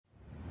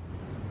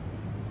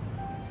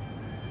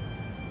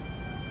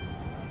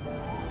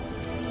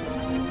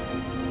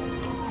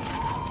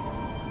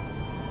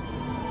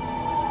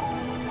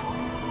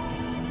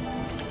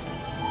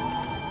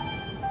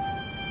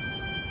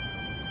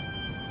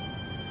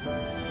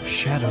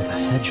Shadow the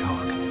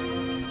Hedgehog.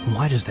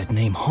 Why does that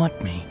name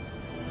haunt me?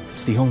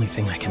 It's the only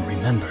thing I can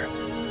remember.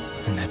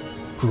 And that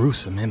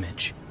gruesome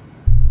image.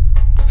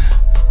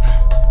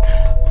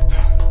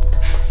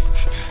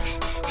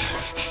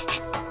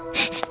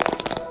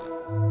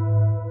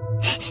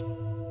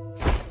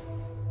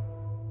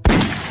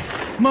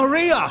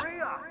 Maria!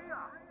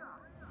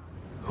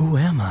 Who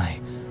am I?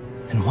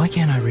 And why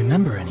can't I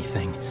remember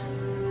anything?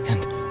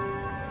 And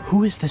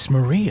who is this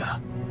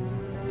Maria?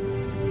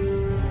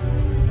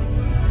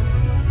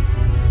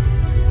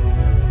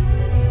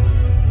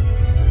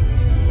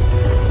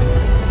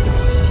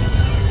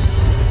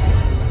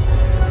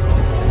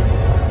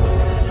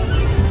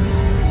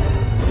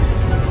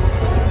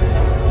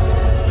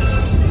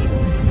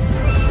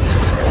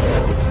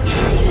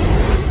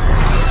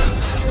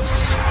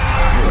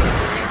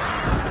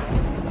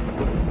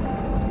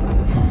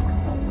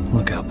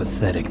 Look how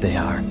pathetic they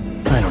are.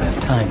 I don't have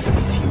time for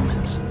these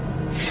humans.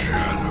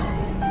 Shadow.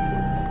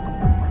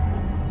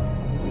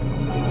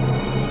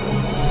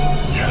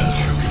 As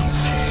you can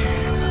see,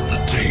 the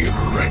day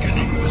of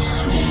reckoning will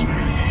soon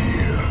be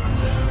here.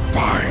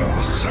 Find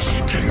the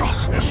 7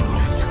 Chaos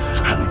Emeralds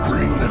and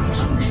bring them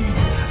to me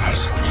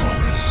as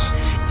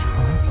promised.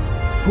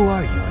 Huh? Who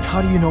are you and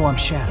how do you know I'm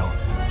Shadow?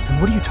 And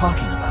what are you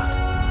talking about?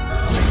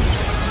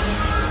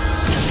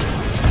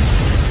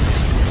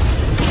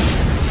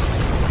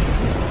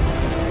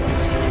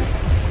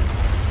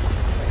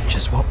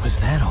 What was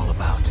that all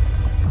about?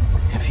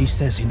 If he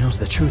says he knows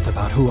the truth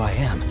about who I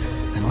am,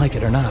 then like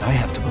it or not, I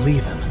have to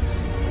believe him.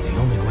 The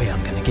only way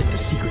I'm gonna get the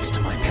secrets to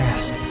my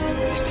past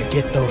is to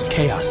get those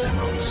Chaos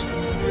Emeralds.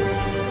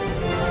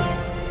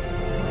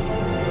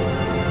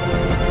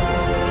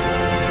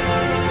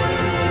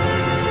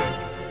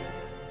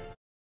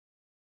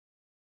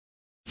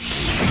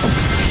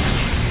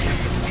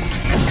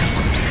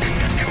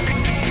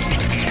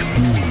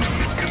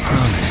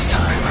 Promise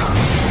time, huh?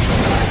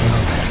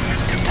 Well then,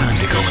 time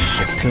to go and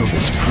fulfill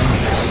this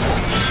promise.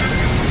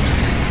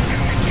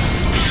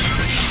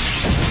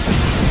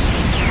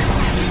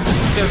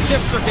 Their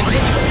ships are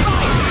continuing.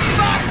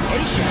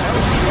 Hey, Shadow,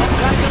 what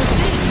gotta go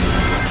see?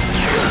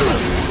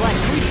 Black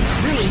creatures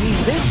really mean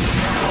business.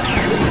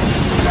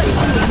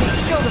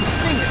 Let's show them a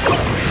finger.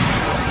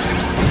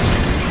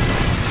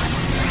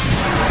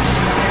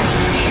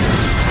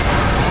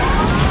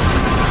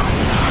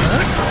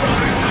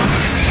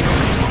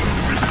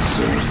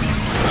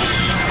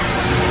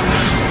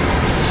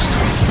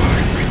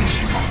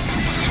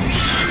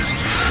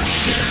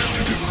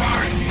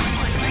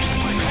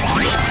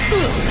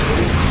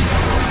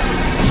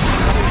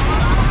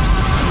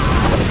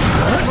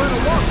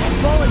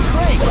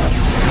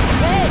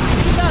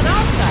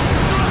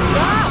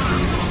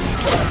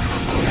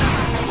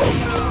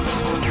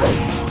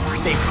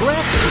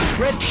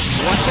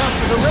 Watch out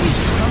for the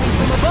lasers coming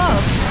from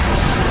above.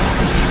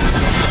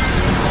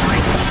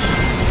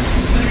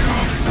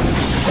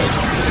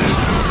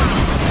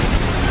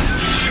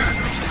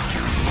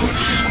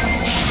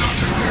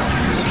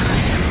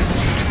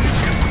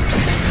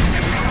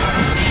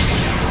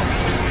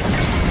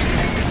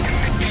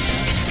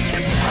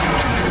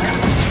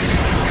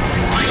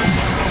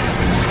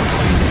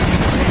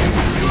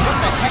 What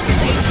the heck is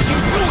HQ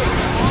doing?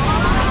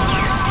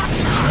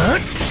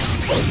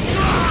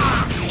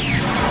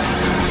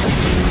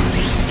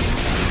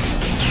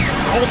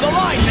 Hold the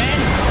line, man!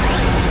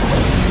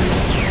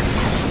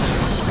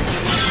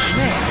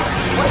 Man,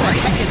 what the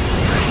heck is...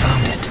 I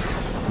found it.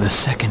 The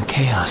 2nd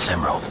Chaos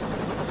Emerald.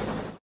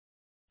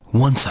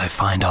 Once I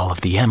find all of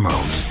the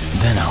emeralds,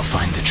 then I'll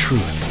find the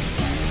truth.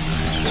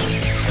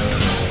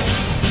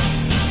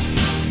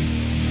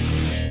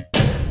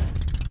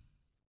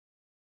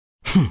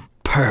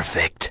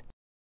 Perfect.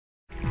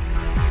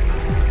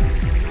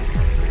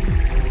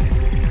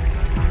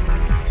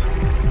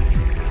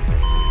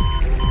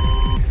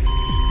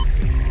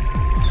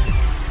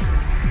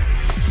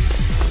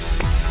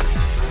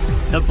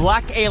 The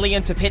Black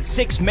Aliens have hit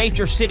 6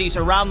 major cities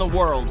around the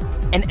world,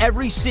 and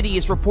every city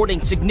is reporting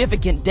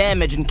significant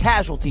damage and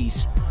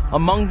casualties.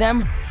 Among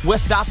them,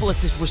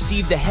 Westopolis has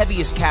received the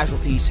heaviest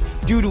casualties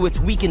due to its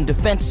weakened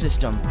defense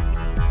system.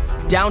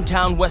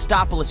 Downtown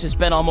Westopolis has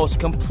been almost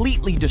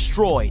completely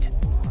destroyed.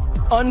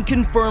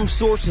 Unconfirmed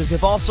sources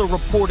have also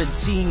reported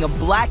seeing a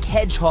black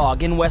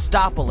hedgehog in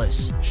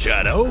Westopolis.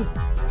 Shadow?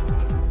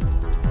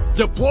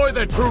 Deploy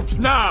the troops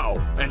now!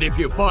 And if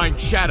you find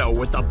Shadow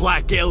with the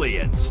Black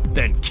Aliens,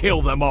 then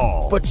kill them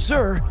all. But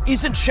sir,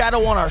 isn't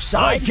Shadow on our I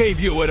side? gave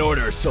you an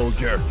order,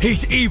 soldier.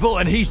 He's evil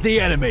and he's the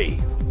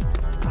enemy.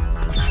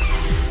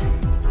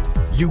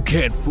 You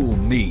can't fool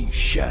me,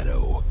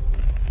 Shadow.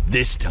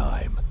 This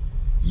time,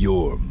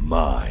 you're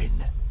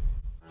mine.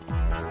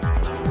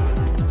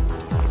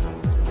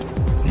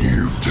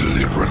 You've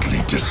deliberately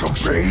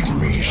disobeyed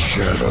me,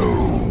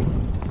 Shadow.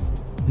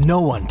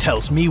 No one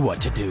tells me what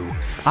to do.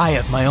 I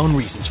have my own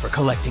reasons for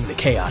collecting the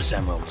Chaos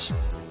Emeralds.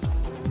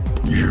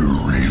 You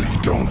really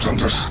don't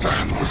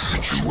understand the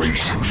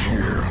situation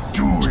here,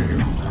 do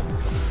you?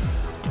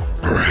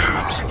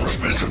 Perhaps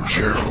Professor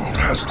Gerald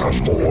has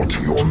done more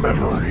to your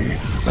memory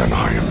than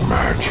I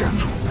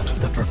imagined.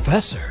 The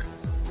professor?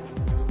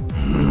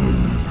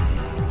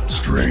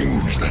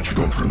 Strange that you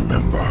don't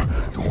remember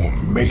your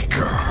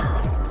maker.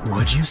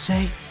 What'd you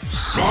say?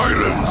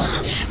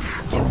 Silence!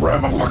 The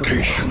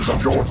ramifications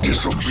of your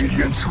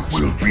disobedience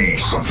will be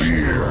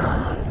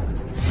severe.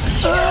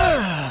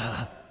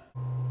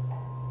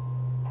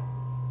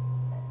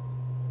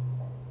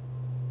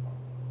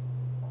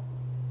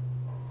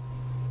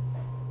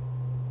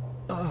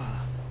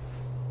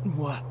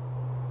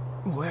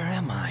 Where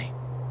am I?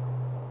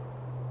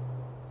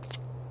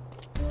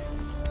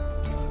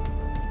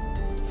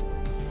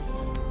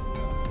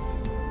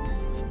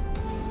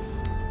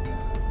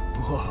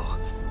 Whoa.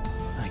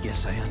 I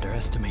guess I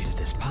underestimated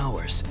his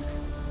powers.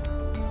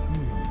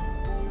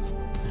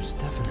 There's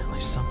definitely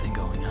something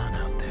going on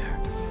out there.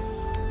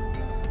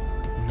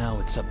 Now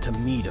it's up to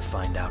me to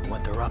find out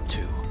what they're up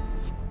to.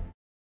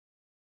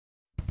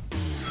 I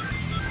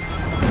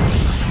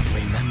don't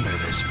remember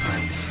this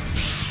place.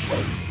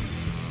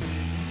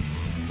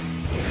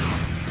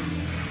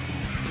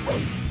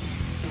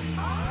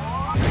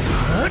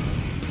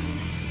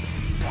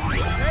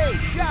 Hey,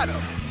 Shadow!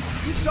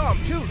 You saw him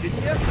too,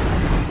 didn't you?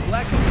 These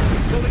black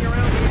creatures floating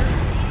around here.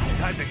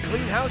 Time to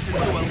clean house and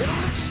do a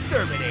little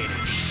exterminating.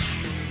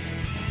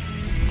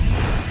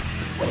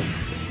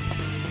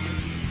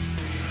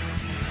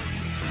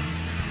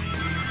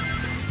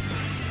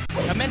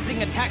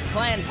 Commencing attack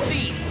plan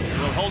C.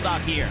 We'll hold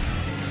out here.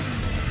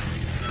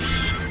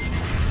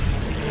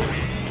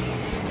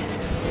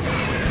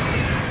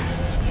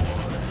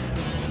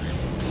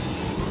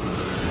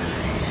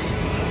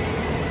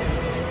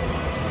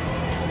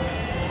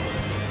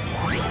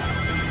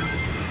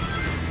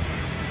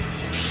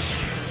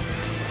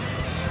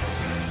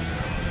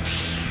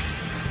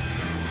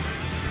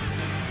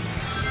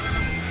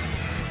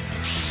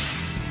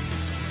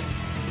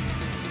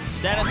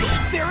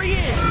 Status. There he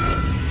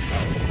is!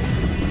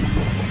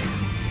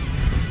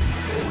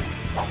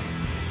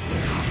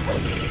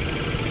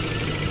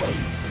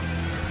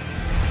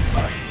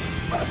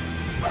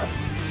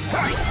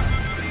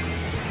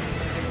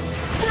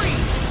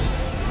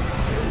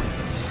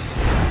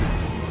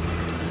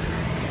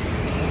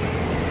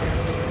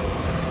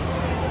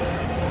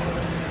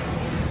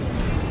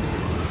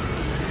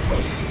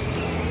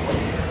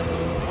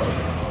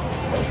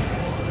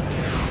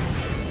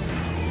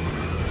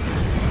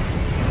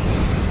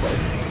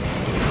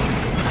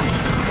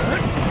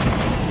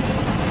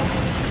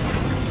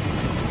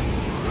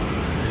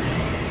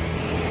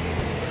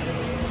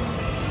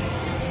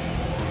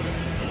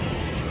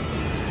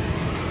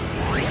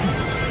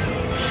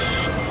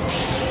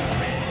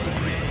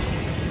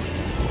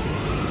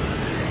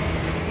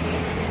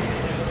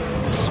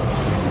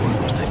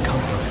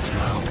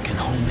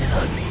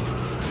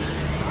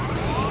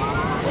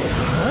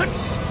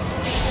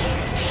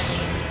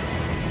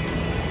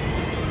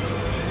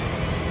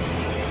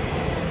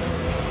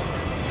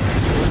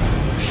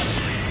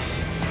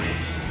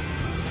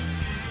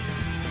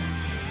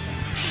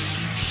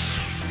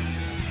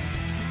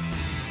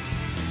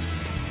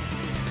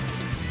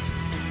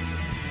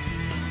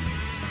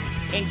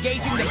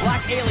 Engaging the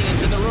black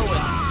aliens in the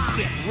ruins.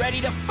 Get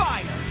ready to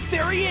fire!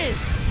 There he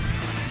is!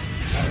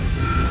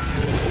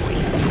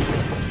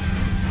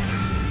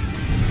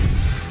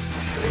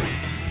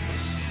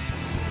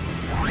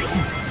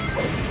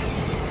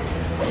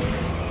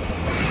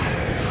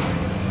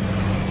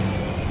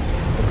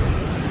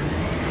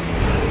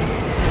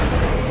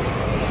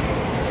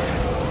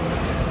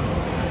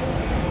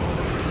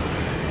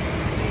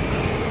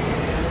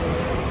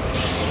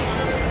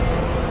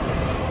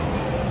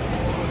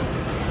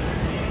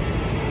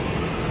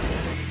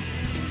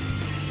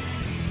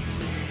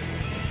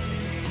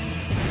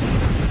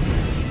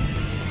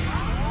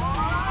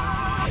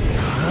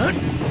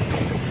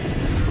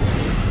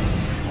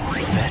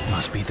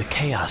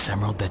 Chaos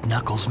Emerald that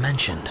Knuckles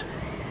mentioned.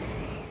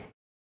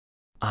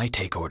 I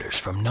take orders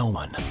from no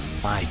one.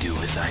 I do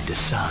as I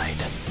decide.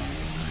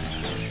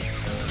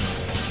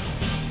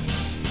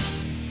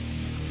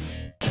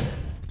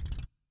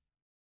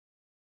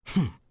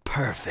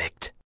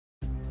 Perfect.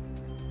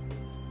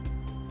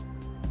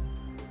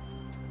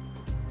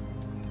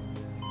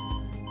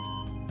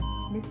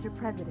 Mr.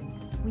 President,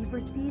 we've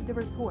received a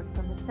report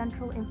from the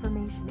Central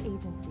Information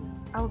Agency.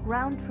 Our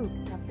ground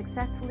troops have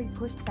successfully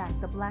pushed back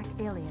the black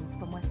aliens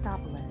from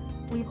Westopolis.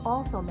 We've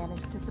also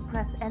managed to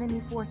suppress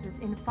enemy forces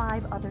in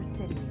 5 other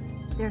cities.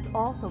 There's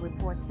also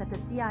reports that the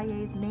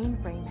CIA's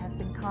mainframe has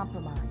been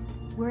compromised.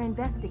 We're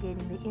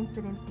investigating the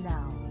incidents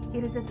now.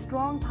 It is a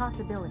strong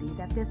possibility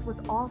that this was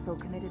also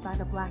committed by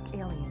the black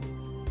aliens.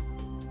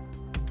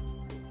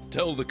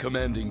 Tell the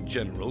commanding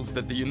generals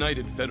that the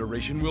United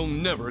Federation will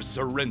never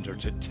surrender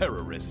to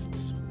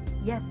terrorists.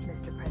 Yes,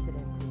 Mr.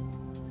 President.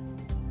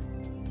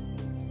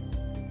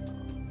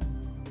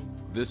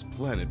 This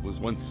planet was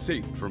once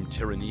saved from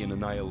tyranny and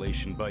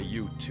annihilation by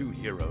you 2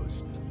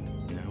 heroes.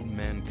 Now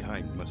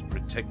mankind must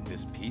protect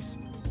this peace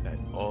at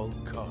all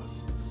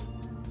costs.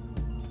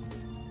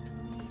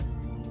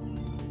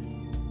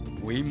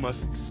 We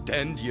must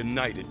stand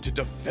united to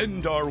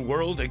defend our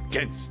world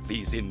against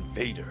these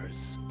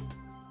invaders.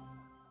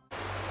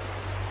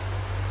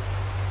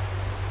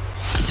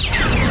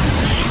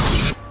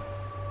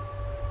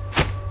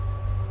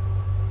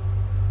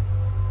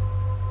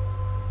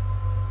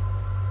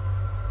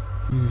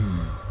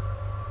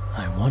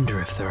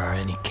 wonder if there are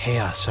any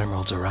Chaos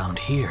Emeralds around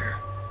here.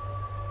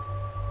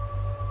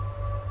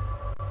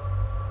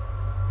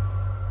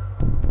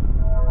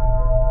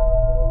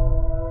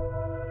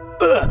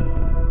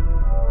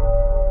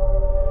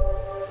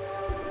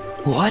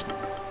 What?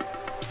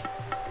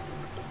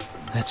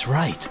 That's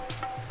right.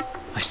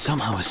 I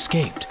somehow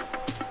escaped,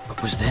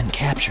 but was then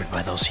captured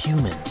by those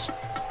humans.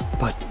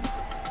 But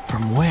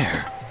from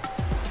where?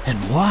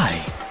 And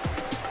why?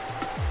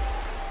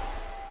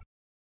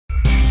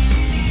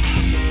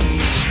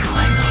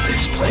 I know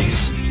this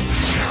place. It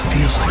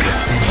feels like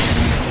I've been here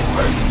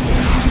before.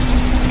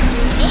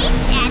 Hey,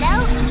 Shadow.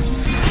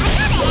 I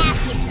gotta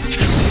ask you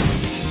something.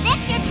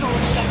 Vector told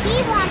me that he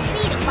wants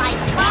me to find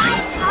 5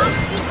 top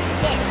secret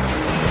discs.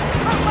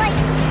 But, like,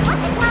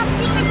 what's a top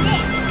secret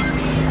disc?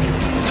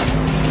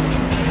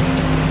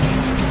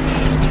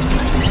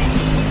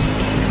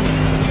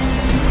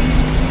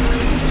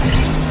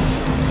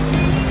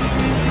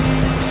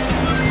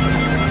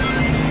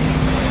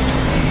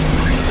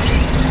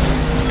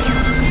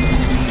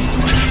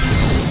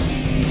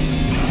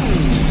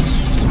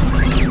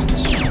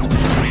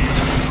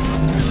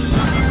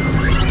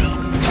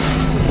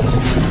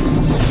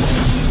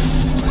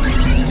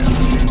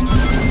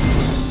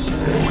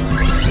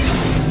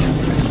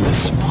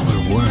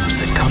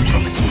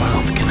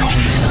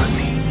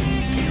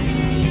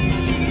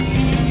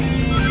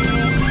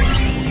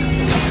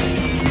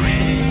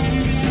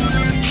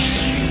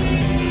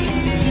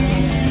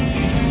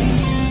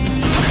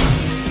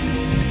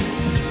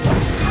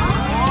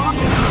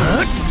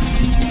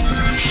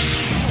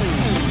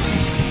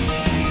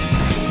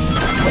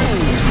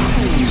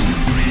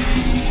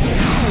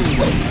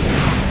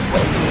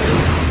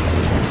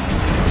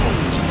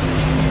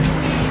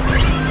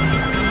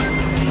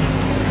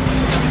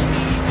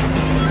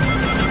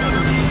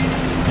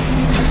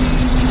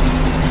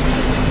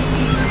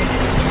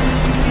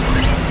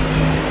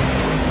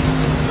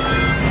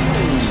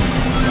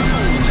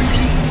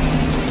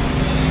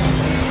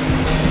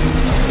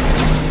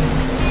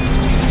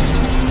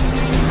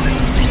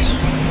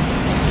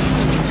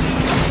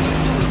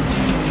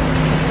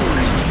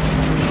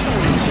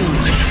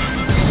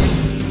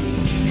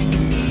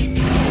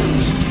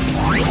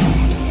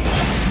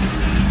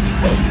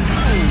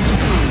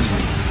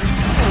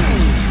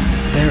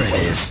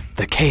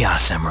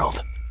 Chaos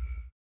Emerald.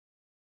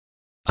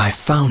 I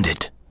found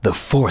it, the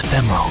 4th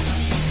emerald.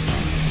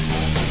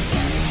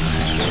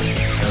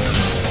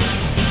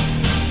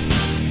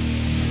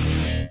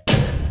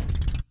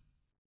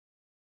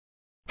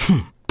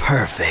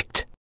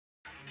 Perfect.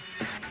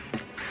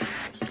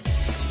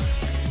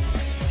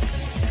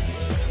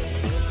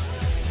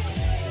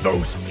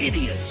 Those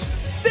idiots!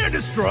 They're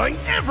destroying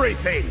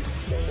everything!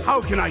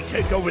 How can I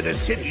take over the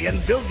city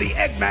and build the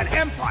Eggman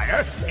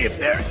Empire if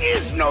there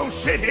is no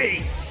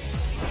city?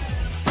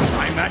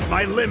 I'm at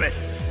my limit.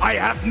 I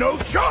have no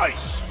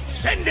choice.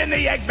 Send in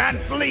the Eggman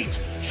fleet.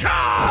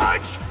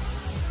 Charge!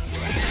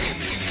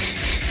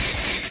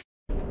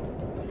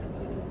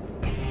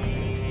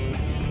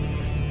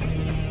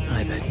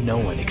 I bet no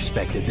one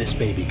expected this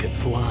baby could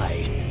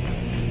fly.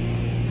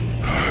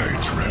 I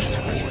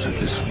transported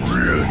this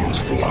brilliant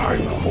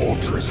flying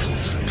fortress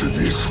to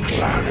this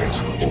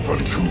planet over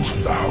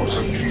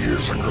 2,000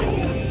 years ago.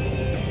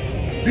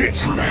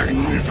 It's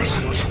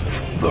magnificent.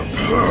 The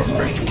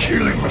perfect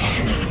killing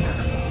machine.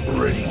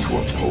 Ready to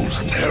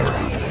oppose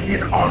terror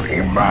in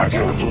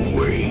unimaginable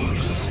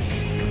ways.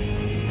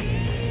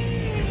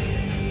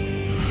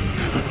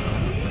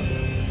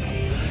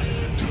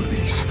 Do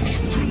these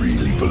fools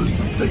really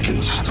believe they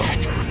can stop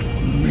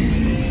me?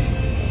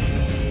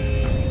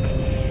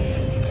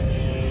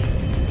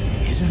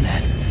 Isn't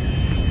that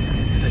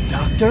the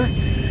doctor?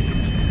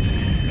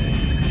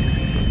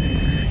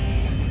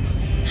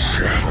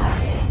 Shadow,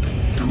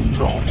 do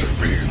not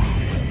fear me.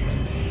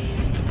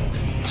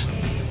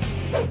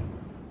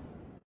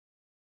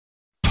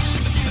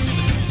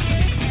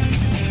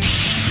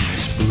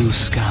 Blue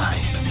sky,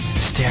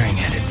 staring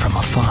at it from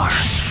afar.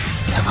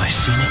 Have I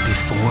seen it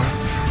before?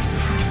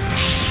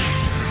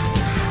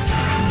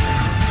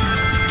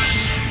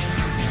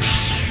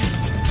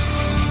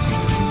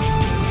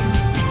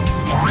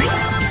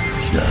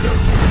 Shadow,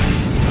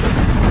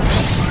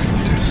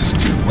 scientists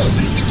still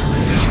seek to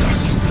resist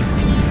us.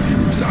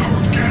 Use our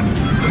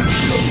cannons and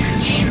blow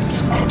his ships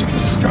out of the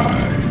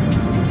sky.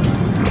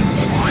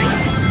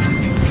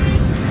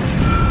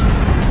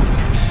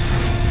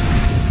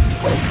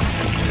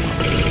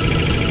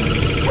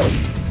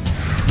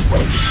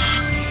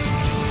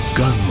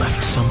 Gun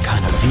left some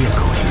kind of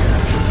vehicle here.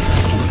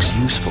 It looks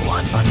useful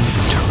on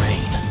uneven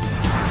terrain.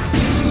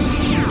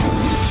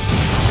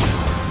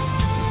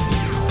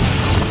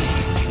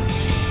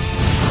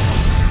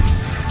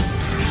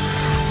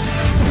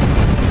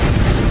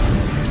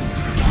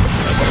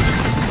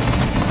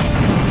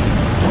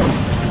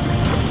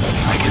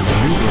 I can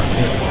maneuver a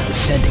bit while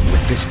descending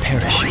with this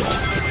parachute.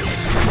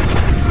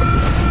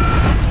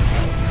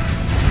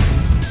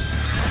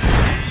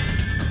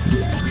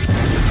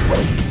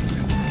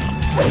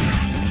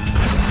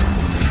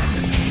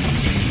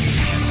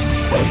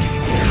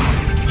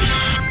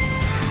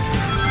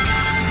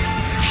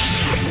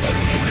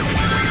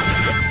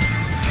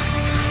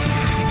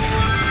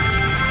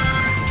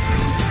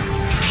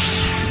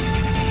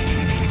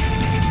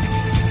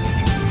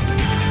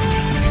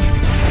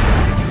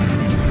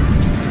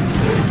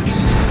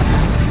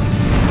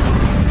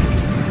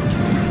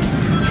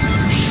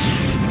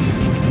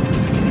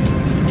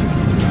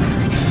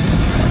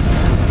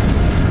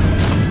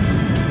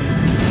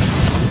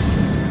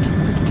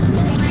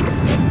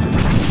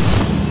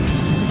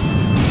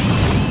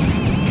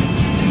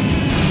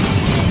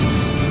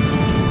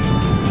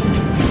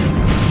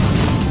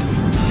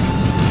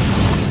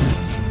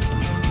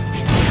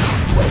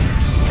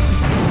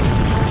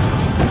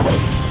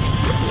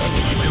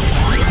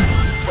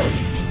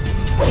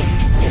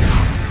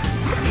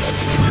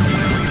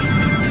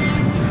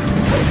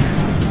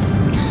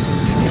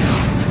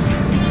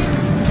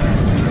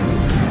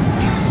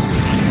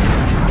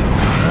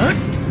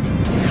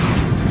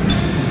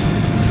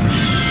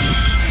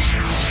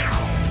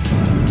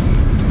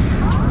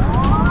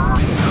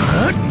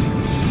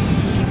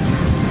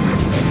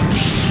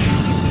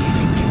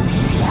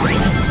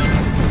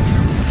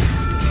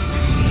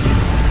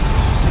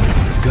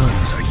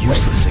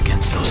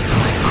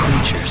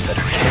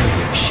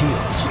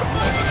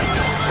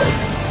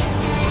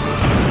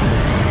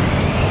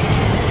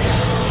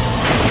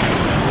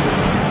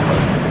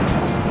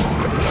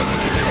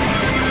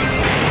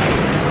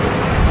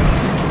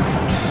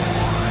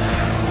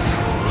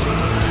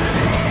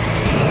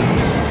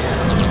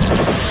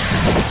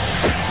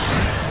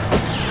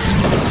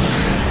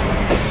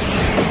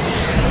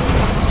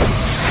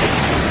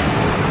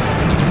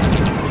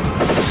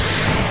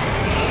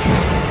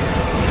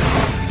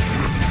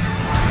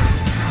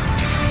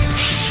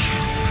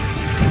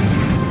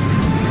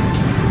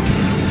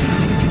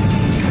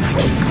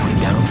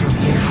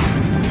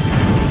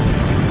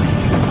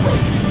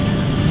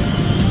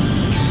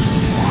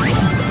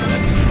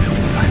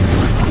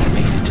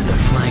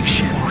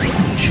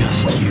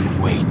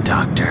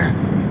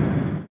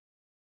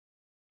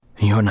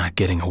 You're not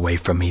getting away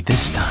from me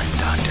this time,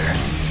 Doctor.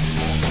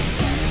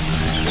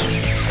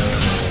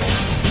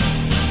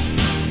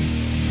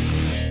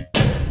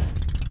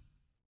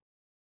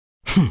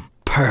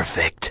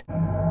 Perfect.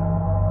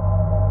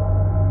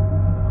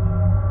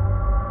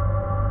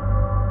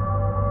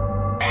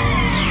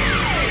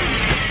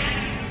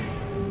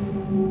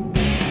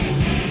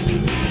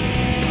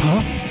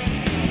 Huh?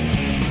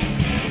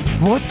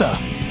 What the?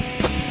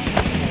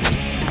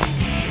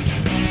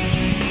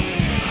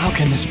 How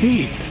can this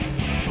be?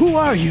 Who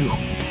are you?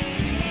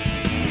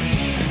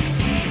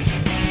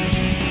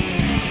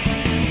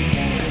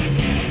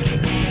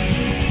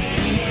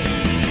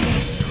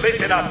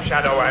 Listen up,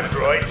 Shadow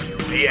Androids.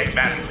 The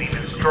Eggman fleet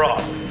is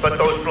strong, but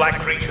those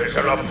black creatures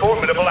are a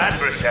formidable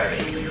adversary.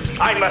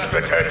 I must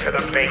return to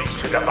the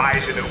base to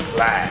devise a new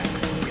plan.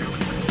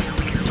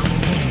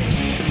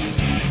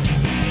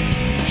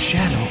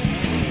 Shadow?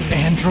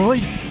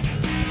 Android?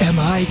 Am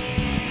I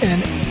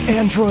an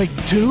android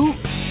too?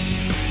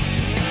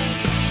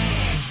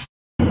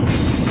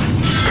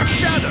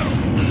 Shadow,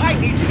 I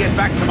need to get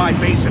back to my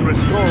base and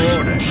restore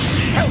order.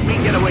 Help me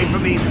get away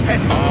from these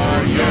pets.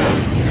 Are you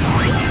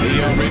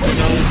the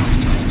original?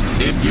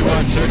 If you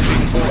are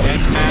searching for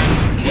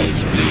Eggman,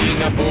 he's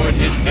fleeing aboard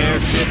his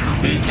airship,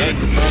 the Egg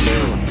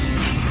Balloon.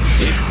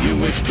 If you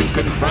wish to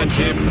confront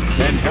him,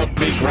 then help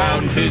me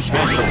ground his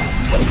vessel.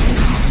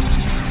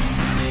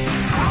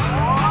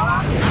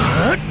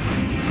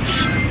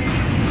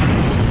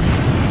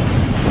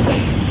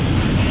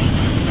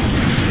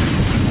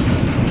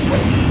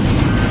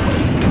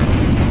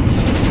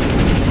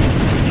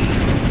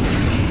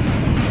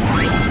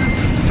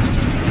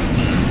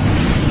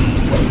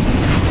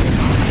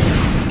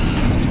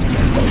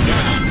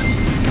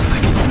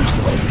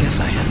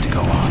 I have to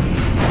go on.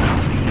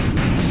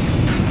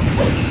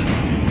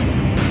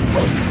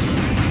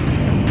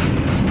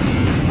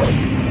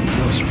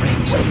 Those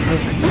rings are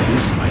perfect for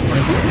using my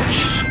brake dash.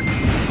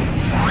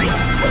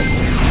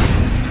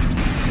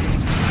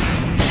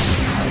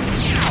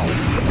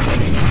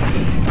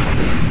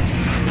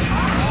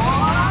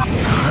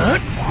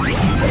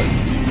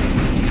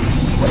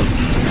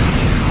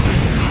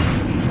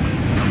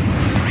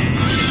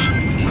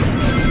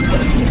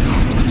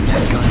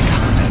 That gun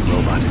combat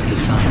robot is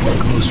designed for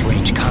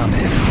close-range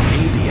combat.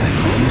 Maybe I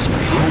can use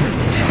my homing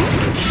attack to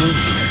get through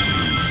here.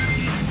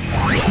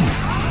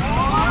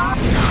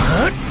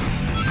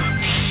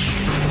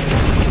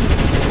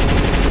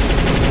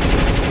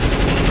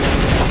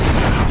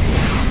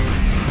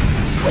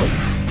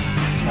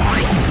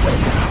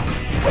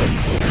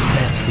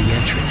 That's the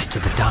entrance to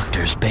the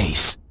Doctor's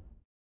base.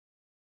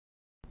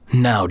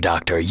 Now,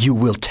 Doctor, you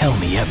will tell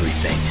me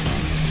everything.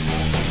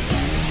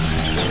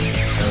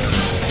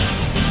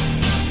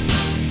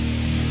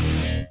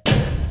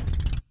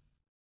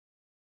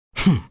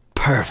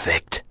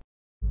 Perfect.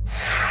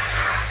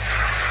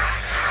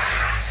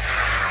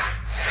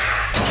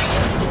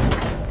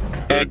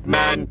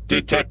 Eggman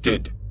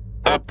detected.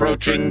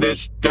 Approaching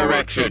this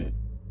direction.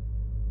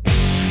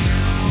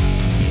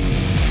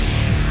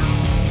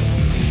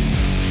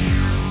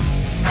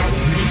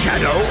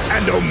 Shadow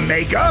and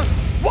Omega?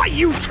 Why,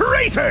 you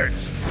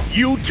traitors!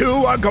 You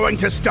two are going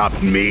to stop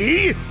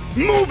me?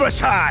 Move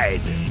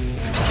aside!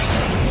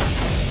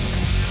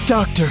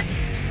 Doctor,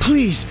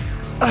 please,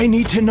 I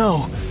need to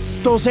know.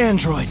 Those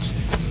androids,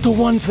 the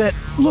ones that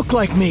look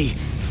like me,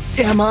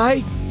 am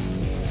I?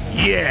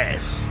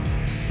 Yes.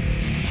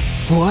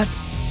 What?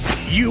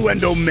 You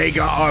and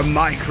Omega are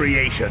my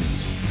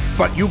creations.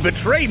 But you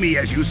betray me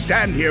as you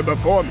stand here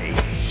before me.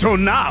 So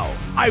now,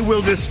 I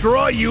will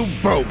destroy you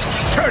both,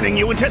 turning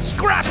you into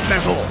scrap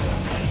metal!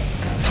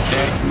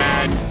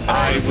 Eggman,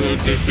 I will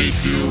defeat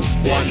you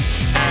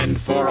once and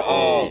for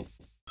all.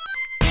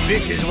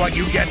 This is what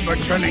you get for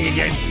turning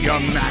against your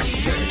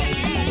master.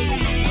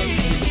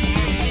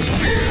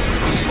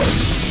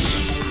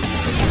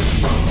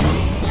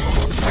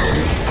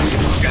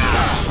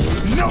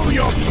 Know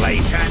your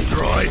place,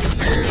 android!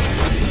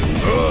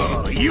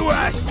 Oh, you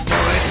asked for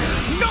it!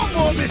 No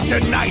more Mr.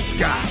 Nice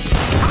Guy!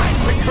 Time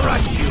to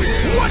crush you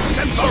once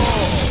and for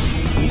all!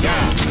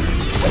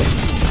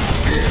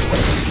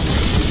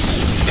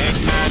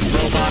 Eggman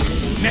robot!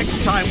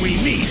 Next time we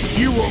meet,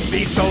 you won't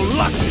be so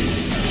lucky!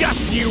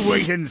 Just you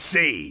wait and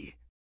see!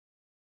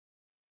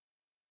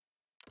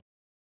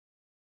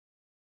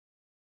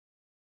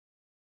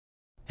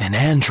 An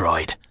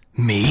android?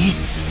 Me?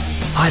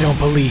 I don't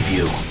believe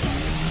you.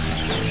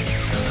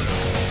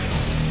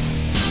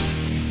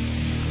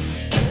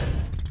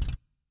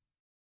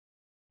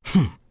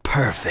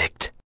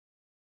 Perfect.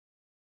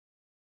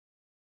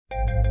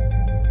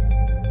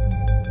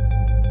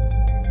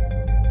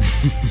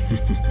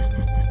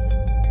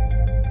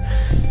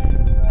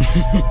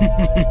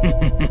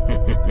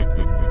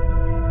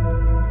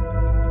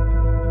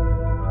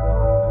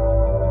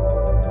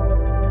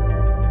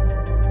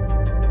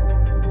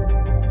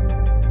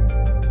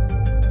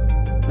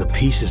 The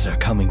pieces are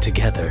coming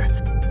together.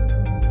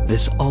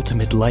 This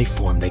ultimate life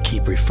form they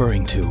keep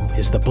referring to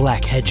is the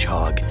Black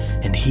Hedgehog,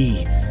 and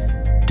he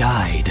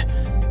died,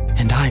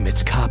 and I'm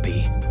its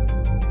copy.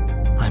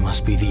 I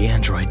must be the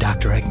android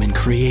Dr. Eggman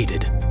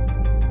created.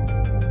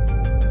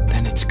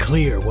 Then it's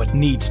clear what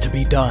needs to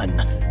be done.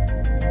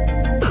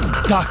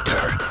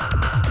 Doctor!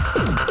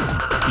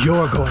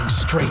 You're going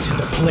straight to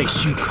the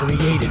place you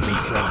created me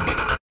from.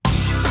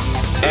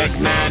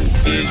 Eggman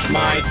is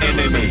my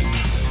enemy.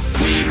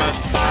 We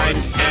must find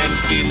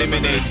and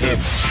eliminate him.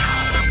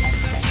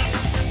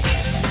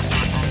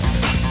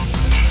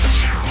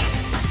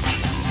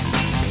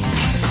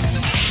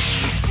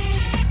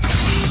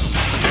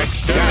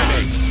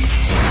 Exterminate.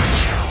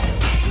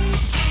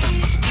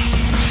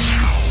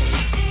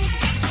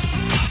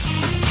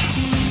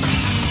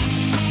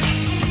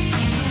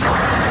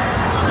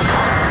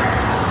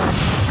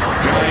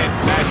 Giant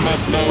magma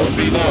flow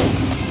below.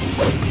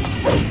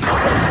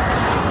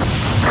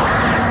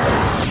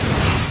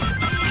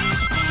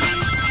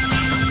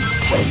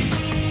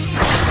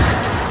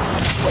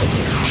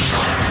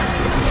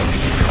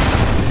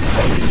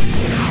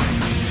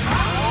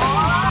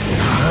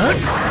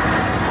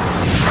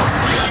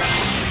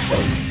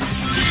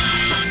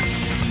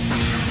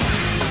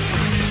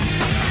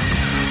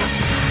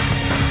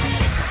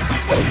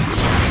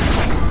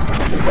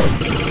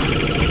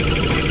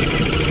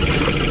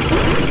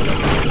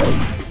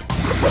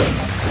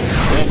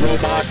 The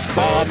robot's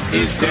bomb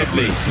is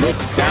deadly. Look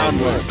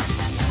downward.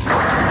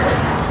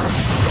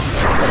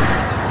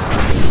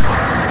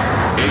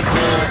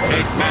 Ignore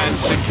Eggman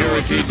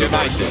security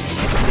devices.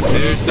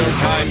 There's no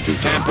time to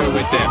tamper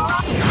with them.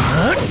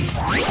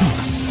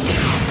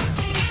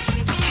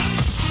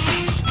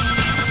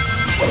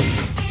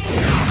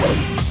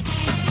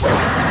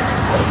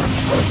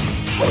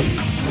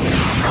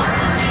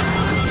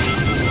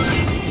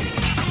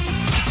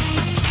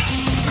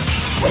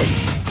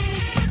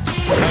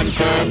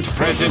 Confirmed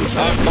presence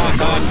of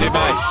lock-on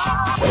device.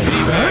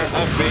 Beware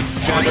of big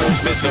shadow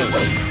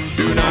missiles.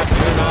 Do not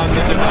turn on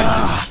the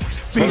devices.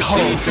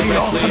 Behold the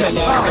ultimate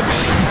power!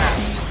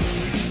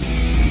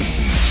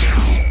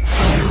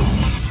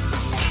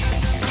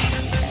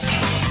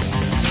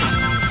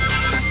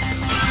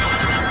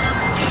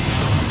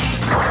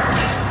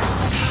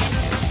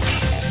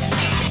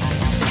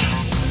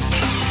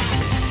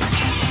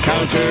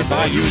 Counter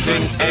by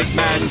using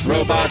Eggman's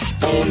robot's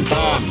own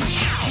bombs.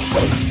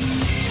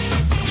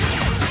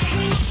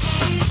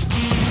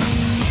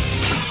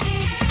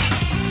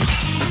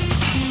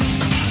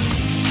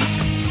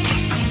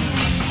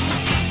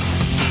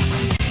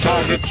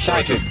 Target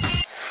sighted.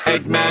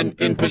 Eggman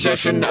in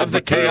possession of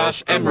the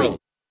Chaos Emerald.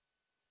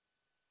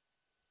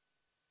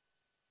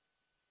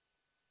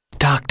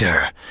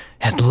 Doctor,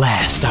 at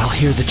last I'll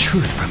hear the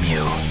truth from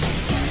you.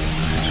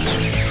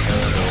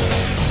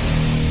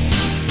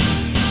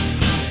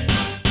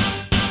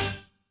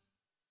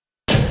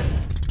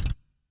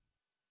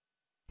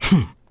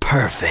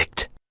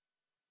 Perfect.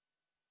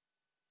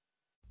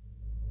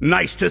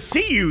 Nice to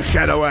see you,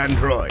 Shadow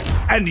Android.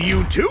 And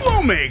you too,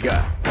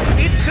 Omega.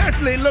 It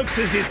certainly looks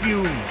as if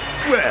you've,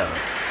 well,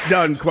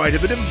 done quite a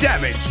bit of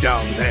damage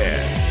down there.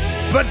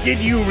 But did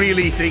you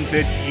really think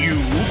that you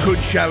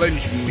could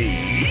challenge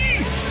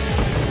me?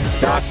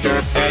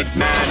 Dr.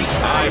 Eggman,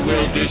 I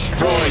will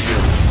destroy you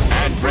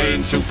and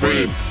reign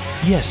supreme.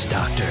 Yes,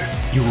 Doctor.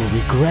 You will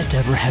regret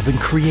ever having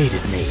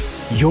created me.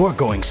 You're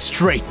going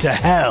straight to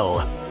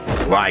hell.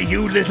 Why,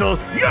 you're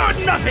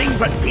nothing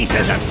but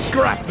pieces of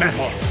scrap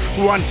metal.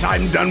 Once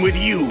I'm done with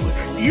you,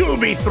 you'll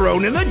be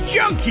thrown in the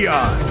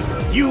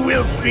junkyard. You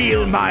will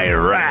feel my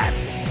wrath.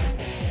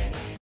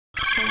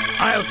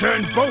 I'll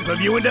turn both of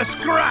you into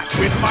scrap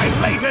with my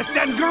latest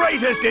and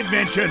greatest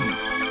invention.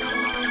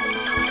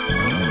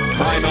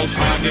 Final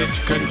target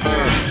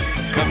confirmed.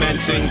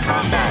 Commencing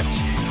combat.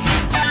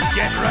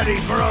 Get ready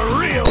for a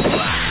real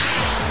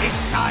blast.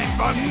 It's time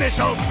for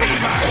missile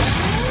fever.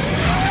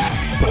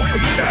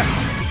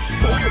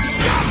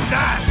 Stop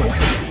that!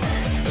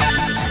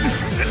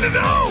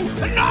 No!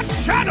 Not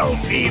shadow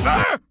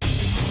fever!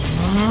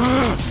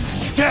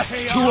 Death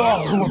to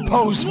all who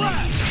oppose me!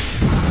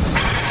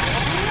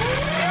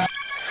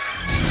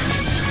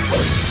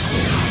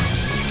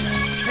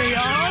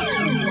 Chaos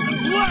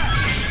Blast!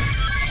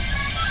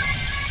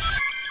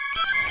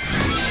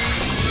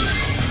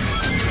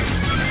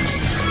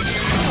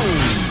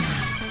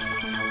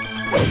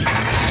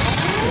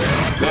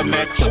 The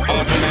mech's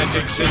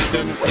automatic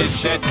system is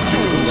set to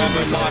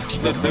whoever locks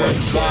the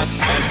third slot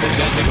as the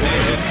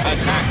designated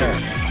attacker.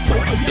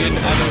 In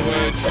other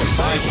words,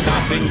 by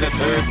stopping the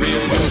third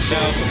reel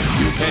yourself,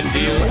 you can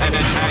deal an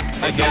attack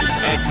against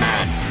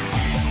Eggman.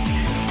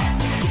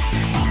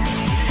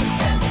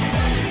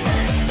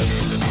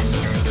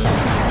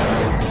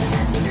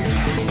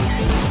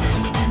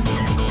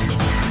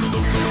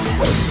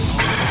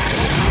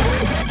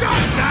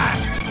 Stop that!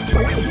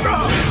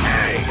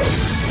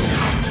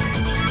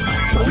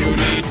 You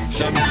need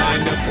some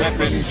kind of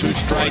weapon to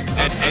strike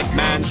at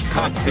Eggman's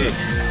cockpit.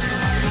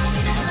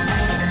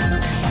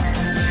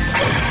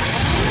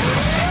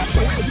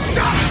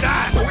 Stop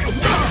that!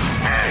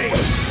 Hey!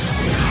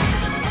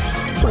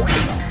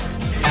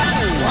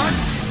 What?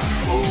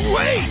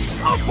 Wait!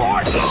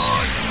 Abort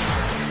launch!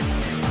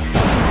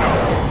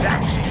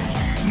 That's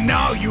it.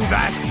 Now you've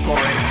asked for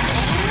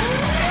it.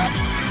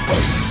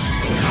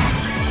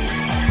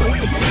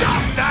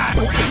 Stop that!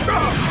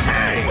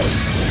 Hey!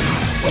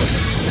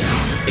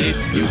 If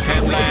you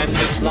can land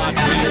the slot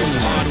wheels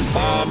on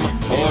bomb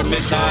or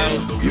missile,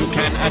 you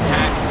can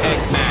attack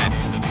Eggman.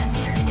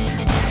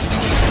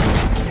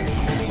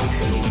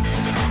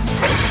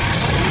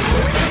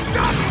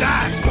 Stop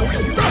that!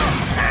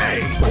 Hey!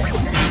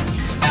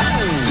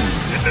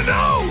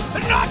 No!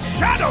 Not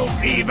Shadow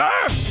Fever!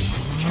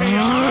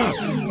 Chaos!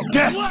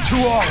 Death to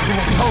all who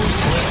oppose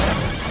me!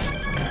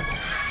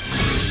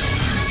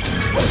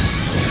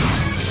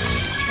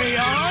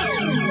 Chaos!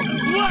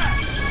 Blast!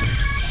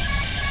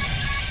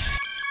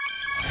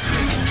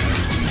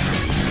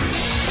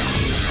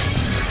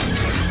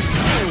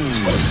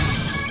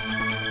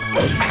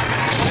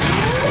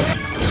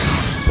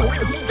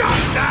 Stop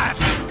that!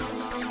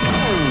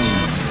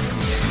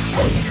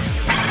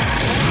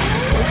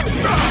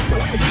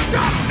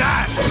 Stop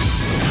that!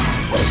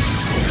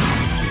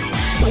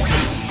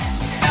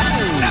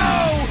 No!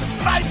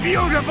 My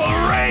beautiful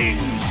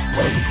rings!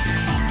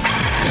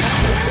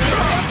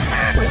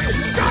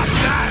 Stop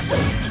that!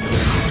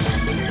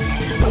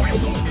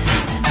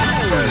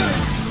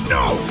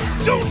 No!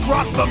 Don't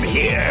drop them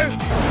here!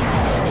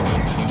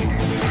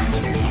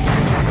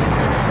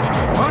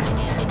 What?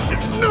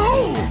 No!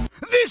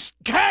 This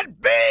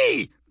can't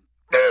be!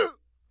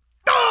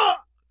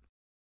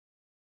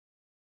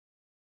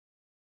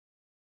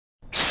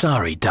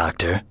 Sorry,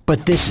 Doctor,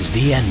 but this is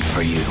the end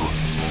for you.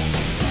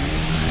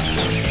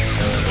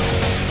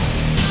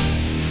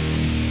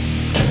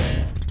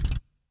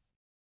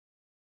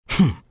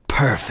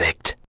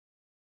 Perfect.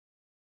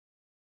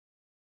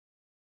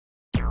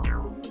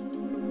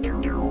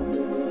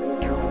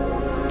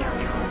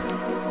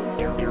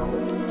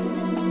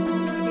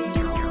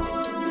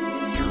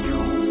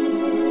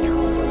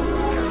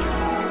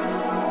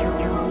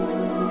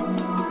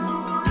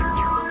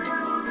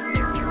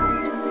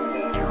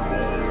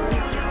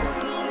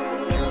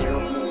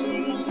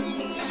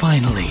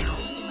 Finally,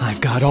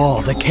 I've got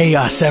all the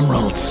Chaos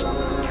Emeralds.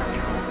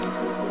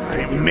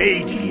 I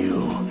made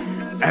you,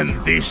 and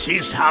this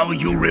is how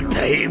you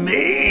repay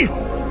me?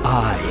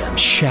 I am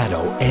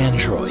Shadow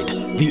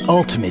Android, the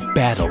ultimate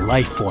battle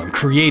life form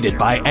created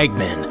by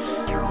Eggman.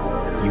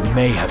 You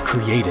may have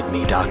created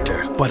me,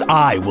 Doctor, but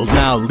I will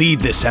now lead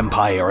this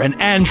empire and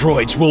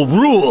androids will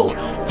rule!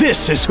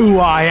 This is who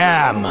I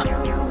am!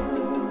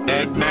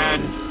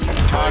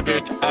 Eggman,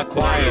 target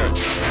acquired.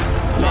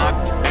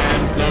 Locked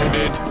and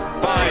loaded.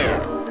 Fire!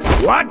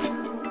 What?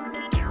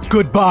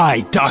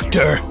 Goodbye,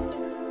 Doctor.